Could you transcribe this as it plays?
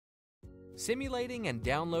Simulating and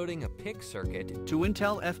downloading a PIC circuit to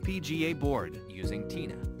Intel FPGA board using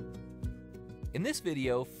TINA. In this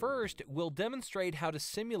video, first we'll demonstrate how to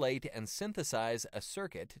simulate and synthesize a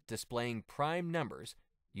circuit displaying prime numbers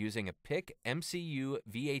using a PIC MCU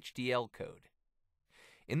VHDL code.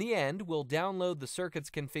 In the end, we'll download the circuit's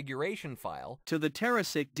configuration file to the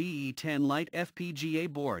Terasic DE10 Lite FPGA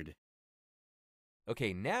board.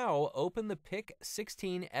 Okay, now open the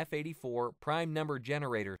PIC16F84 Prime number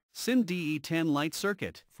generator Sim DE10 Lite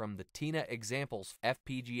circuit from the TINA Examples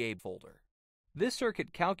FPGA folder. This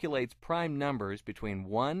circuit calculates prime numbers between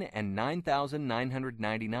 1 and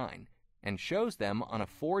 9,999 and shows them on a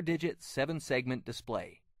 4-digit 7-segment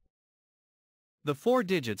display. The 4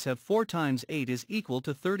 digits have 4 times 8 is equal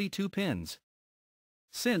to 32 pins.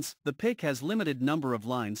 Since the PIC has limited number of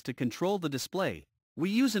lines to control the display, we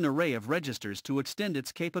use an array of registers to extend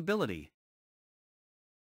its capability.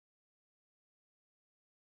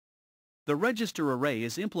 The register array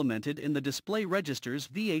is implemented in the display registers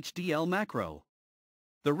VHDL macro.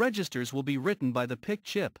 The registers will be written by the PIC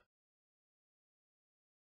chip.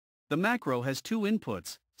 The macro has 2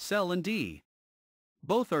 inputs, cell and D.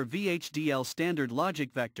 Both are VHDL standard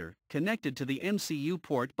logic vector, connected to the MCU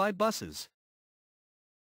port by buses.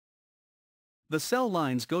 The cell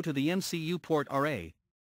lines go to the MCU port RA,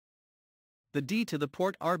 the D to the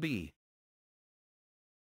port RB.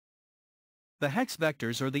 The hex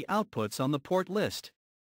vectors are the outputs on the port list.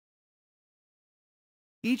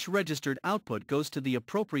 Each registered output goes to the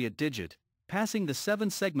appropriate digit, passing the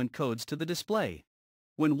 7-segment codes to the display.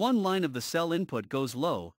 When one line of the cell input goes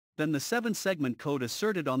low, then the 7-segment code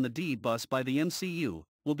asserted on the D bus by the MCU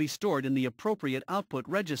will be stored in the appropriate output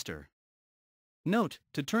register. Note,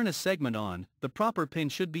 to turn a segment on, the proper pin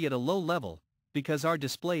should be at a low level, because our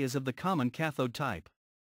display is of the common cathode type.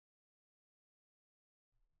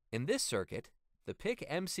 In this circuit, the PIC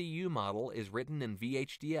MCU model is written in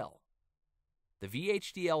VHDL. The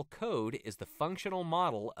VHDL code is the functional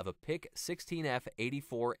model of a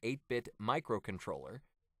PIC16F84 8-bit microcontroller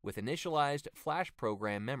with initialized flash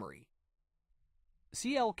program memory.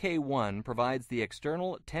 CLK1 provides the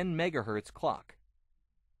external 10 MHz clock.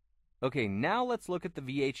 Okay, now let's look at the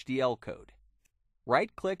VHDL code.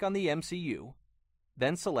 Right-click on the MCU,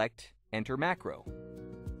 then select Enter Macro.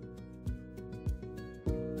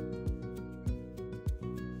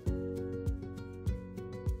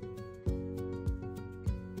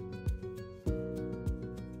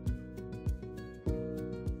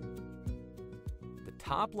 The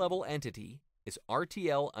top-level entity is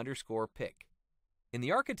RTL_PIC. In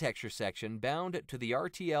the architecture section bound to the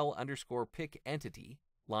RTL_PIC entity,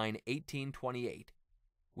 line 1828,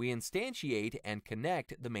 we instantiate and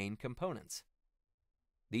connect the main components.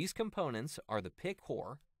 These components are the PIC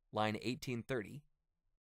core, line 1830,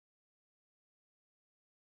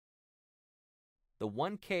 the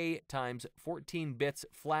 1K times 14 bits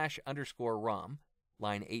flash_ROM,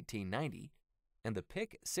 line 1890, and the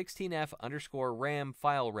PIC16F_RAM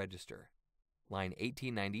file register, line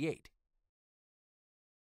 1898.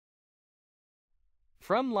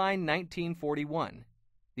 From line 1941,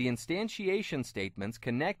 the instantiation statements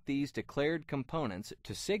connect these declared components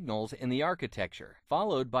to signals in the architecture,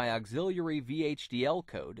 followed by auxiliary VHDL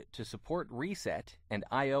code to support reset and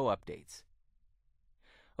I/O updates.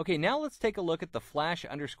 Okay, now let's take a look at the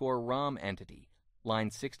flash_ROM entity, line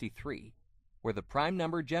 63, where the prime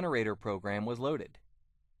number generator program was loaded.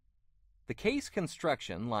 The case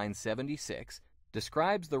construction, line 76,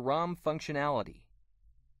 describes the ROM functionality.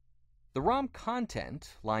 The ROM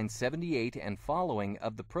content, line 78 and following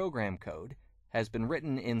of the program code, has been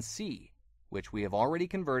written in C, which we have already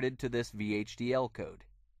converted to this VHDL code.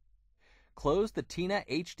 Close the TINA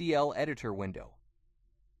HDL Editor window.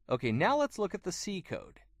 Okay, now let's look at the C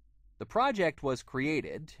code. The project was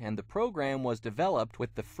created and the program was developed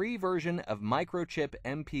with the free version of Microchip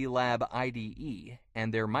MPLAB IDE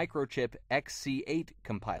and their Microchip XC8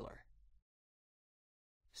 compiler.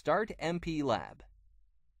 Start MPLAB.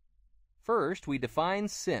 First, we define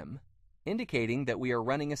sim, indicating that we are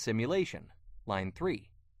running a simulation, line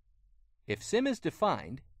 3. If sim is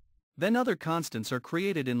defined, then other constants are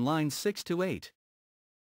created in lines 6 to 8.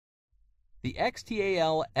 The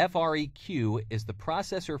XTAL FREQ is the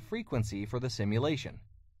processor frequency for the simulation.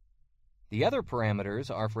 The other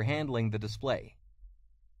parameters are for handling the display.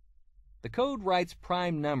 The code writes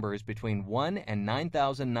prime numbers between 1 and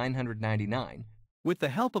 9,999 with the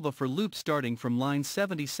help of a for loop starting from line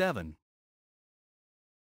 77.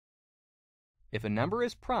 If a number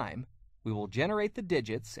is prime, we will generate the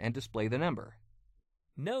digits and display the number.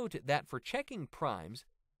 Note that for checking primes,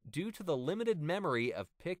 due to the limited memory of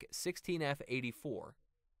PIC16F84,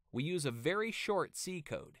 we use a very short C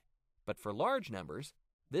code. but for large numbers,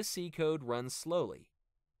 this C code runs slowly.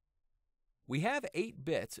 We have 8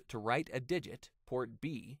 bits to write a digit, port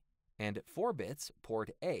B, and 4 bits, port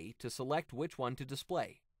A, to select which one to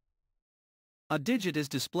display. A digit is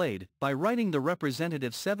displayed by writing the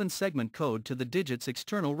representative 7-segment code to the digit's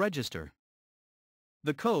external register.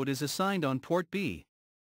 The code is assigned on port B.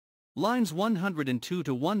 Lines 102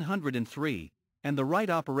 to 103, and the write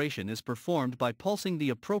operation is performed by pulsing the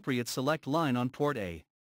appropriate select line on port A.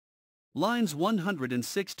 Lines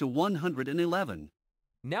 106 to 111.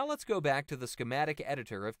 Now let's go back to the schematic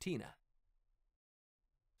editor of TINA.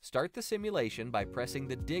 Start the simulation by pressing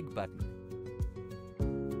the Dig button.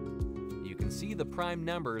 You can see the prime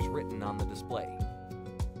numbers written on the display.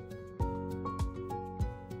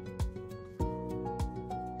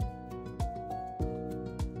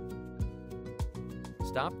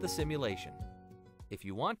 Stop the simulation. If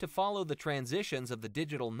you want to follow the transitions of the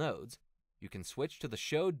digital nodes, you can switch to the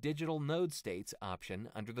Show Digital Node States option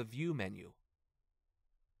under the View menu.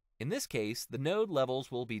 In this case, the node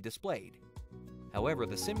levels will be displayed. However,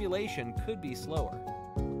 the simulation could be slower.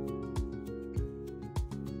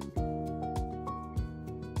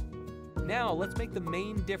 Now, let's make the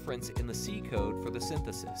main difference in the C code for the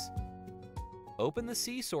synthesis. Open the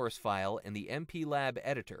C source file in the MPLAB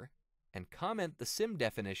editor and comment the sim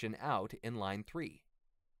definition out in line 3.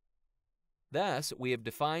 Thus, we have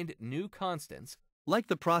defined new constants, like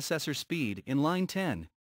the processor speed in line 10,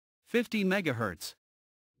 50 MHz.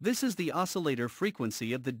 This is the oscillator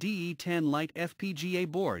frequency of the DE10 Lite FPGA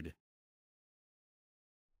board.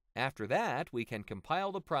 After that, we can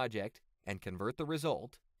compile the project and convert the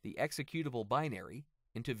result, the executable binary,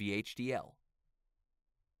 into VHDL.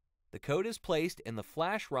 The code is placed in the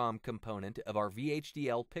flash ROM component of our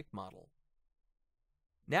VHDL PIC model.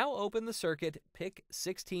 Now open the circuit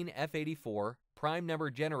PIC16F84 Prime number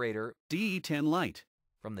generator DE10 Lite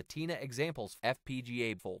from the TINA Examples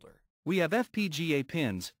FPGA folder. We have FPGA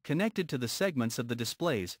pins connected to the segments of the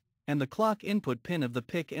displays and the clock input pin of the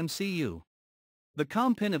PIC MCU. The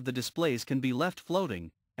COM pin of the displays can be left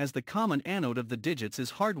floating, as the common anode of the digits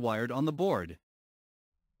is hardwired on the board.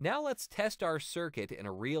 Now let's test our circuit in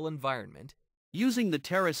a real environment using the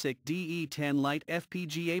Terasic DE10 Lite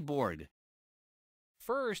FPGA board.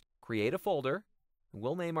 First, create a folder.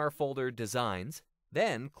 We'll name our folder Designs.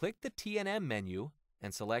 Then click the TNM menu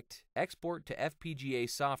and select Export to FPGA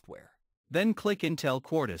Software. Then click Intel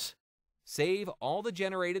Quartus. Save all the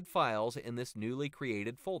generated files in this newly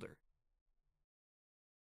created folder.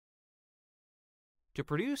 To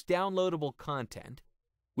produce downloadable content,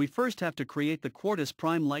 we first have to create the Quartus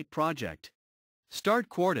Prime Lite project. Start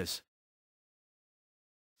Quartus.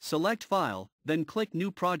 Select File, then click New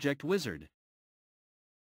Project Wizard.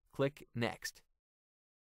 Click Next.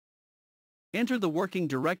 Enter the working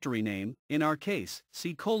directory name, in our case,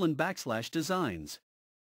 C:\designs,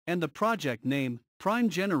 and the project name, Prime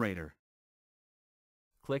Generator.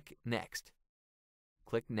 Click Next.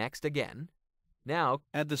 Click Next again. Now,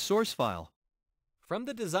 add the source file. From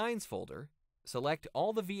the Designs folder, select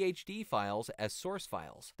all the VHD files as source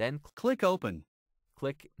files. Then click Open.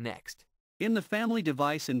 Click Next. In the Family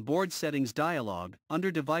Device and Board Settings dialog,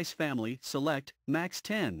 under Device Family, select Max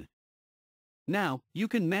 10. Now, you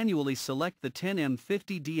can manually select the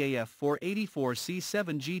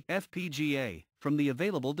 10M50DAF484C7G FPGA from the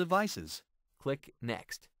available devices. Click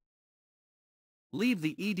Next. Leave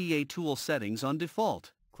the EDA tool settings on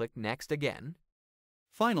default. Click Next again.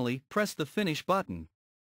 Finally, press the Finish button.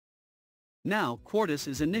 Now, Quartus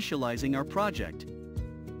is initializing our project.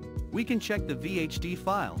 We can check the VHD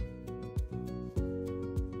file.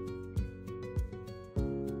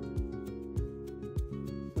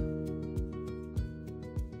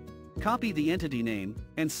 Copy the entity name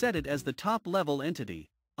and set it as the top-level entity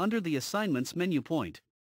under the Assignments menu point.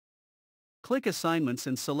 Click Assignments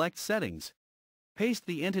and select Settings. Paste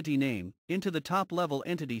the entity name into the top-level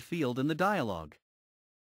entity field in the dialog.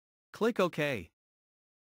 Click OK.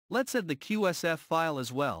 Let's add the QSF file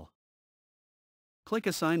as well. Click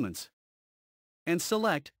Assignments and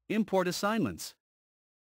select Import Assignments.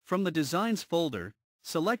 From the Designs folder,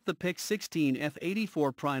 select the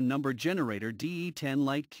PIC16F84 Prime number generator DE10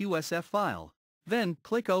 Lite QSF file. Then,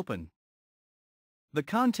 click Open. The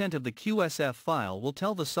content of the QSF file will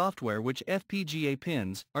tell the software which FPGA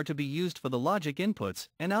pins are to be used for the logic inputs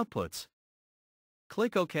and outputs.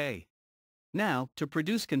 Click OK. Now, to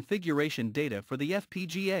produce configuration data for the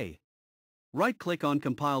FPGA, right-click on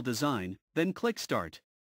Compile Design, then click Start.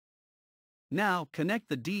 Now, connect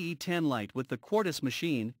the DE10 Lite with the Quartus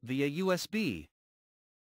machine via USB.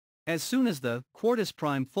 As soon as the Quartus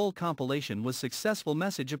Prime full compilation was successful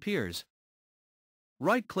message appears,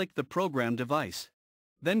 right-click the program device.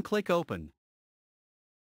 then click Open.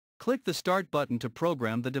 Click the Start button to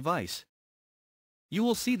program the device. You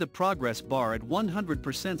will see the progress bar at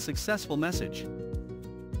 100% successful message.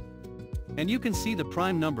 And you can see the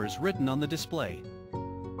prime numbers written on the display.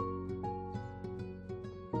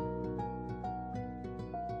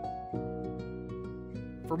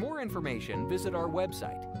 For more information, visit our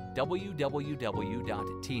website,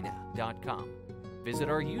 www.tina.com. Visit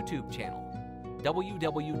our YouTube channel,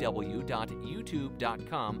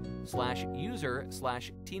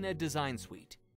 www.youtube.com/user/TINA Design Suite.